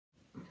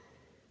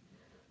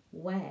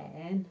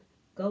When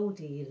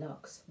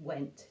Goldilocks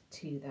went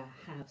to the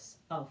house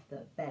of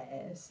the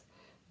bears,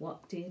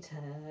 what did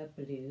her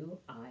blue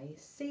eye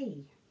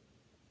see?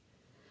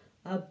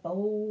 A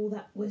bowl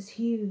that was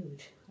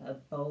huge, a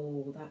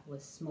bowl that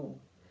was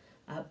small,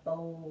 a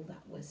bowl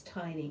that was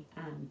tiny,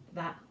 and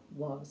that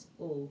was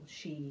all.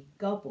 She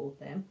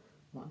gobbled them.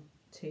 1,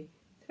 2,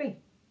 3.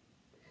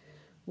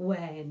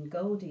 When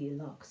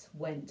Goldilocks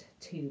went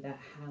to the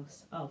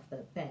house of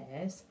the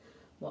bears,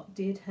 what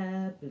did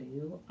her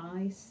blue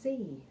eye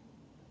see?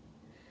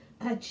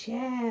 A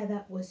chair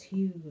that was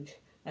huge,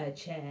 a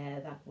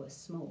chair that was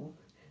small,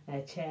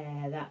 a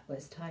chair that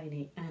was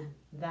tiny, and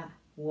that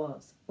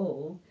was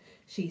all.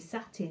 She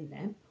sat in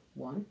them.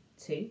 1,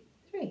 2,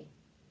 3.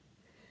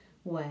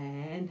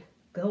 When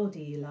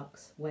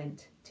Goldilocks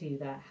went to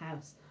the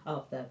house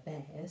of the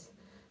bears,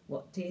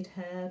 what did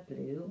her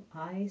blue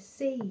eye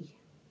see?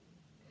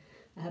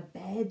 A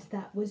bed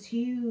that was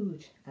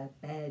huge, a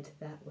bed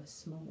that was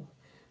small,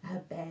 a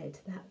bed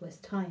that was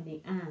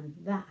tiny, and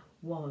that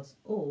was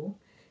all.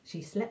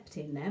 She slept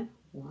in them.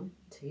 1,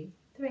 2,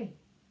 3.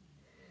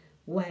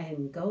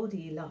 When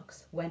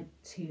Goldilocks went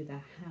to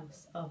the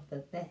house of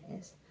the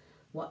bears,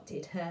 what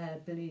did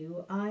her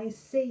blue eye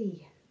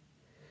see?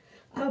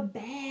 A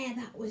bear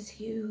that was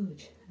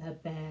huge, a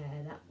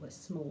bear that was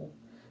small,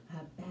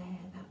 a bear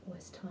that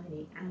was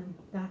tiny, and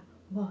that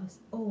was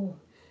all.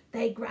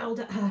 They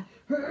growled at her.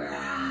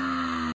 Hurrah!